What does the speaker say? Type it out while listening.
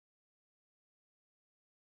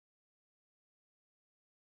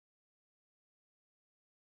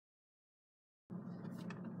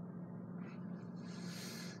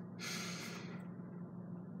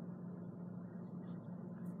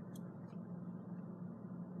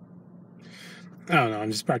I don't know.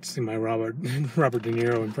 I'm just practicing my Robert De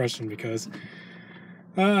Niro impression because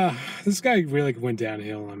this guy really went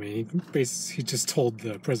downhill. I mean, he just told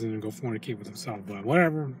the president to go fornicate with himself, but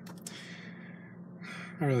whatever.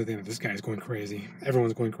 I really think that this guy is going crazy.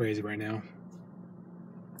 Everyone's going crazy right now.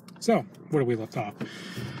 So, where do we left off?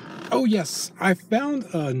 Oh yes, I found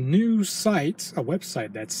a new site, a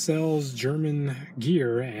website that sells German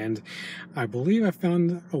gear, and I believe I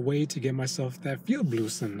found a way to get myself that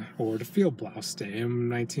Fieldblusen, or the field blouse, the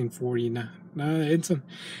M1940. The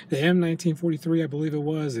M1943, I believe it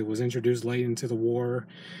was. It was introduced late into the war,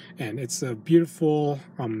 and it's a beautiful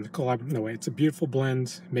it's a beautiful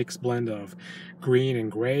mixed blend of green and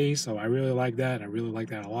gray. So I really like that. I really like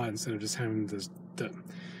that a lot. Instead of just having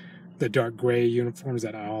the dark gray uniforms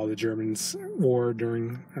that all the Germans wore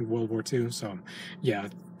during World War II. So, yeah,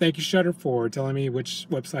 thank you, Shutter, for telling me which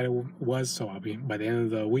website it was. So I'll be, by the end of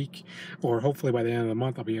the week, or hopefully by the end of the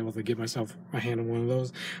month, I'll be able to get myself a hand on one of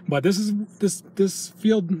those. But this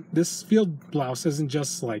field blouse isn't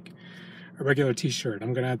just like a regular T-shirt.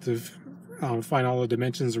 I'm gonna have to find all the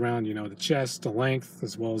dimensions around, you know, the chest, the length,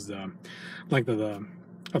 as well as the length of the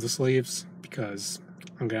sleeves, because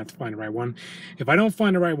I'm gonna have to find the right one. If I don't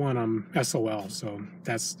find the right one, I'm SOL. So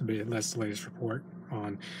that's the latest report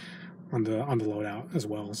on the loadout as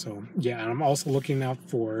well. So yeah, and I'm also looking out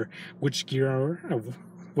for which gear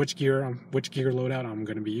loadout I'm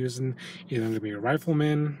going to be using. Either I'm going to be a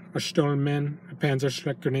rifleman, a Sturmman, a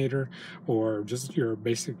Panzerschreckgrenadier, or just your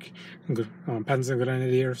basic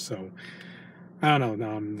Panzergrenadier. So I don't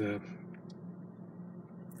know.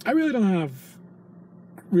 I really don't have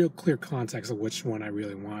real clear context of which one I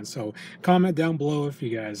really want. So comment down below if you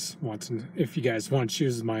guys want to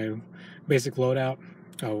choose my basic loadout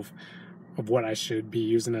of what I should be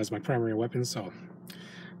using as my primary weapon. So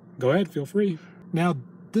go ahead, feel free. Now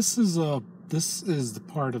this is the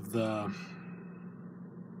part of the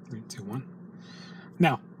 3, 2, 1.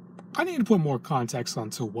 Now I need to put more context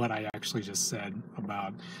onto what I actually just said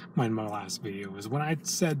about my last video. Is when I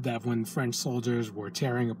said that when French soldiers were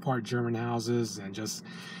tearing apart German houses and just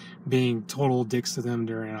being total dicks to them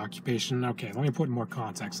during an occupation. Okay, let me put more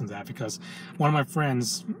context into that, because one of my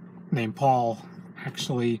friends named Paul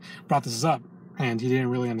actually brought this up, and he didn't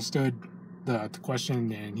really understood the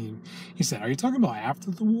question, and he said, "Are you talking about after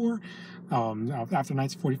the war? After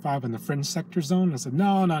 1945 in the French sector zone?" I said,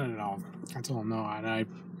 No. I told him no, and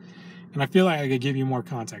I feel like I could give you more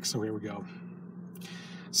context, so here we go.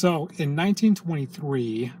 So in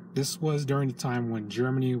 1923, this was during the time when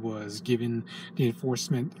Germany was given the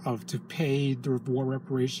enforcement to pay the war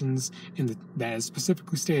reparations that is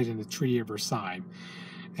specifically stated in the Treaty of Versailles.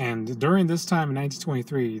 And during this time in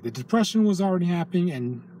 1923, the Depression was already happening Now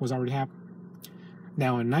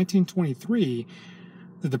in 1923,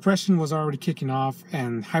 the Depression was already kicking off,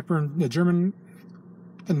 and the German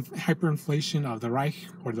hyperinflation of the Reich,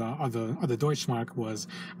 or the Deutschmark, was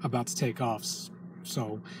about to take off.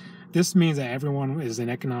 So this means that everyone is in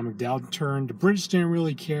economic downturn. The British didn't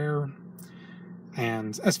really care,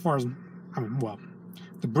 and as far as the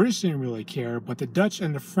British didn't really care, but the Dutch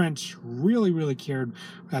and the French really cared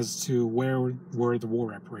as to where were the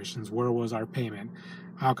war reparations, where was our payment.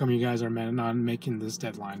 How come you guys are not making this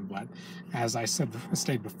deadline? But as I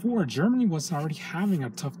stated before, Germany was already having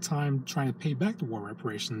a tough time trying to pay back the war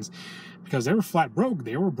reparations, because they were flat broke.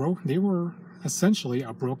 They were essentially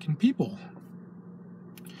a broken people.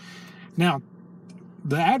 It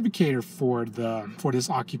the advocator for this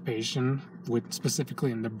occupation,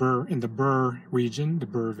 specifically in the Bur region, the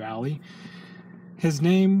Bur Valley,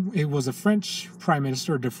 it was a French prime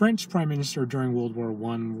minister. The French prime minister during World War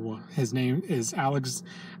I. His name is Nicolas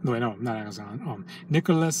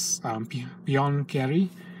Poincaré,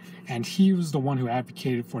 and he was the one who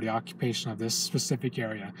advocated for the occupation of this specific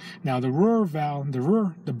area. Now, the Bur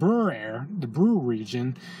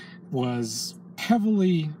region was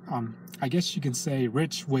heavily, I guess you can say,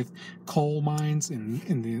 rich with coal mines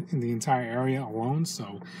in the entire area alone.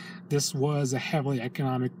 So this was a heavily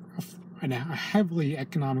economically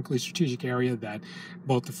strategic area that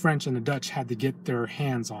both the French and the Dutch had to get their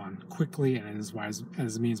hands on quickly, and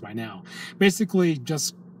as means by now. Basically,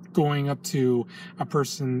 just going up to a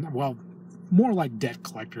person, well, more like debt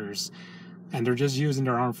collectors, and they're just using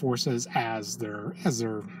their armed forces as their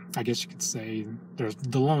I guess you could say, there's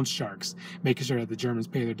the loan sharks, making sure that the Germans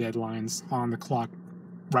pay their deadlines on the clock,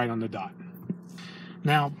 right on the dot.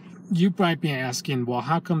 Now, you might be asking, well,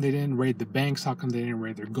 how come they didn't raid the banks? How come they didn't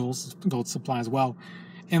raid their gold supplies? Well,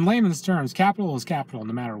 in layman's terms, capital is capital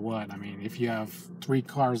no matter what. I mean, if you have 3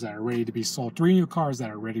 cars that are ready to be sold, 3 new cars that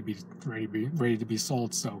are ready to be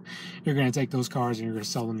sold, so you're going to take those cars and you're going to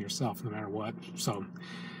sell them yourself no matter what. So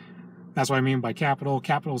That's what I mean by capital.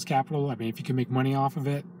 Capital is capital. I mean, if you can make money off of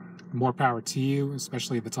it, more power to you,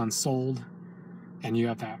 especially if it's unsold, and you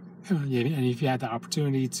have that, and if you had the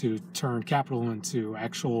opportunity to turn capital into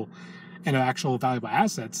actual valuable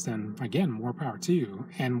assets, then again, more power to you.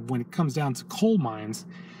 And when it comes down to coal mines,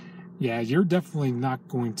 yeah, you're definitely not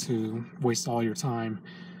going to waste all your time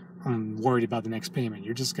worried about the next payment.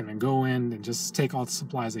 You're just going to go in and just take all the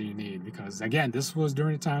supplies that you need, because again, this was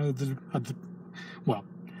during the time of the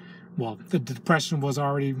the depression was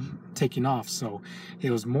already taking off, so it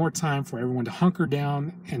was more time for everyone to hunker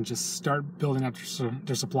down and just start building up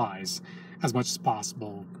their supplies as much as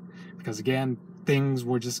possible, because again, things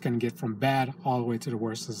were just going to get from bad all the way to the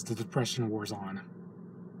worst as the depression wears on.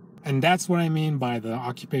 And that's what I mean by the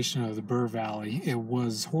occupation of the Bur Valley. It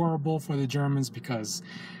was horrible for the Germans, because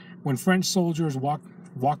when French soldiers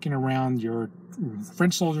walking around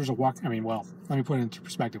French soldiers are walking, I mean, well, let me put it into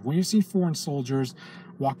perspective. When you see foreign soldiers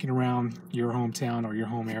walking around your hometown or your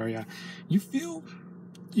home area, you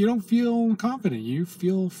don't feel confident. You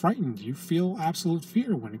feel frightened. You feel absolute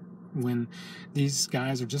fear when these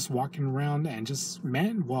guys are just walking around and just,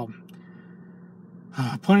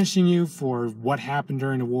 punishing you for what happened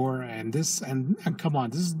during the war. And come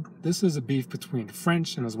on, this is a beef between the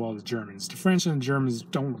French and as well as the Germans. The French and the Germans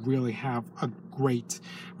don't really have a great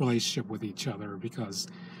relationship with each other, because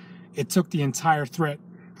it took the entire threat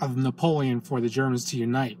of Napoleon for the Germans to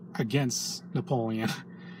unite against Napoleon,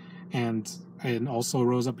 and also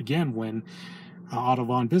rose up again when Otto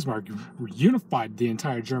von Bismarck unified the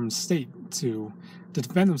entire German state to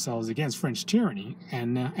defend themselves against French tyranny.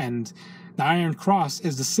 And the Iron Cross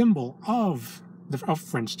is the symbol of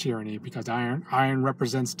French tyranny, because iron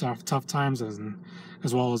represents tough times,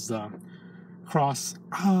 as well as the cross.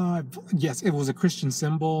 Yes, it was a Christian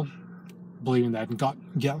symbol, believing that God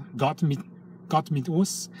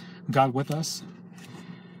with us,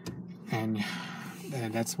 and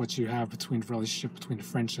that's what you have between the relationship between the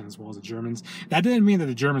French and as well as the Germans. That didn't mean that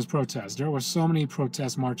the Germans protest. There were so many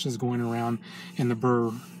protest marches going around in the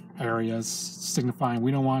Bur areas, signifying,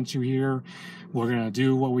 we don't want you here. We're going to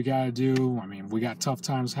do what we got to do. I mean, we got tough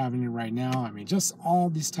times having it right now. I mean, just all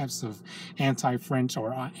these types of anti-French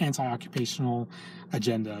or anti-occupational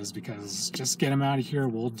agendas, because just get them out of here.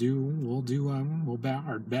 We'll bet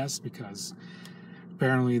our best, because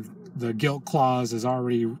apparently the guilt clause has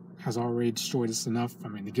already destroyed us enough. I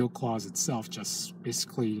mean, the guilt clause itself just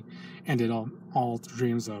basically ended all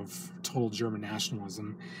dreams of total German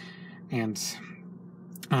nationalism. And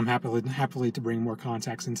I'm happily to bring more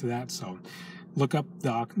context into that. So look up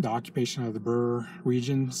the occupation of the Bur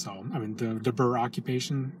region. So I mean, the Bur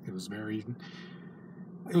occupation. It was very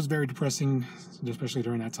depressing, especially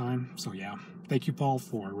during that time. So yeah, thank you, Paul,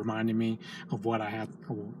 for reminding me of what I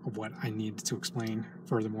need to explain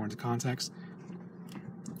furthermore into context.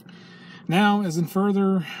 Now, as in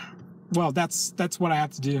further, well, that's what I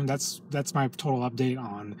have to do. That's my total update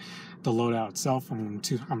on the loadout itself.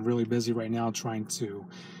 I'm really busy right now trying to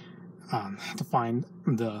find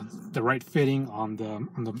the right fitting on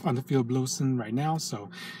the field Blusen right now. So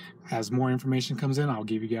as more information comes in, I'll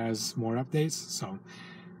give you guys more updates. So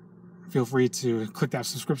feel free to click that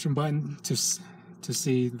subscription button to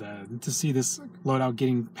see this loadout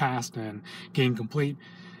getting passed and getting complete.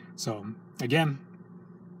 So again,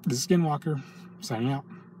 this is Skinwalker signing out.